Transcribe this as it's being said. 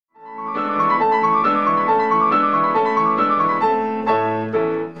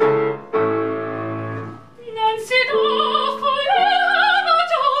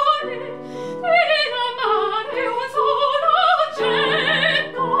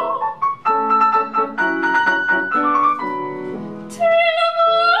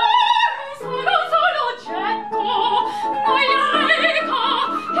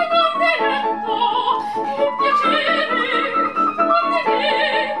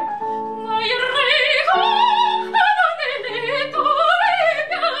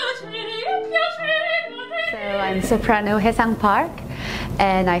mezzo-soprano Hyesang Park,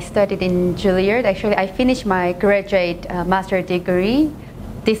 and I studied in Juilliard. Actually, I finished my graduate master degree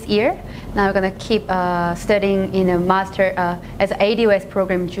this year. Now I'm gonna keep studying in a master as an ADOS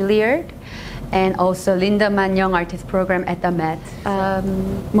program Juilliard, and also Lindemann Young Artist program at the Met.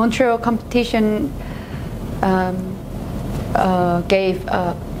 Montreal competition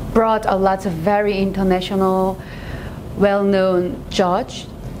brought a lot of very international, well-known judge.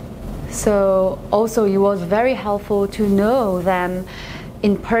 So also it was very helpful to know them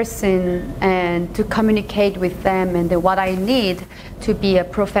in person and to communicate with them, and what I need to be a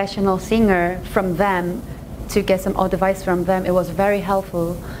professional singer from them, to get some advice from them. It was very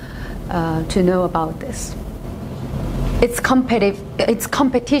helpful to know about this. It's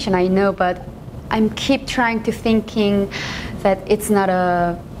competition, I know, but I'm keep trying to thinking that it's not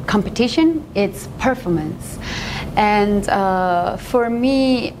a competition, it's performance. And for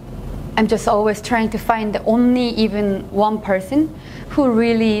me, I'm just always trying to find only even one person who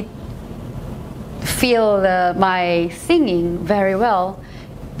really feel my singing very well,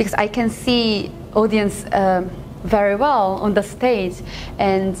 because I can see audience very well on the stage,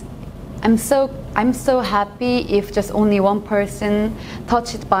 and I'm so happy if just only one person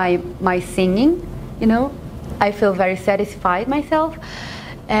touched by my singing. You know, I feel very satisfied myself.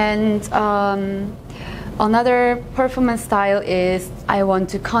 And another performance style is I want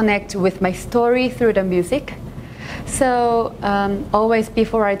to connect with my story through the music. So always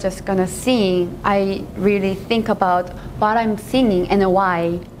before I just gonna sing, I really think about what I'm singing and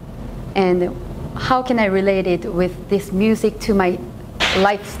why, and how can I relate it with this music to my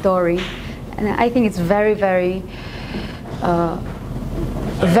life story. And I think it's very, very,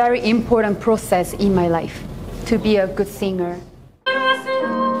 very important process in my life to be a good singer.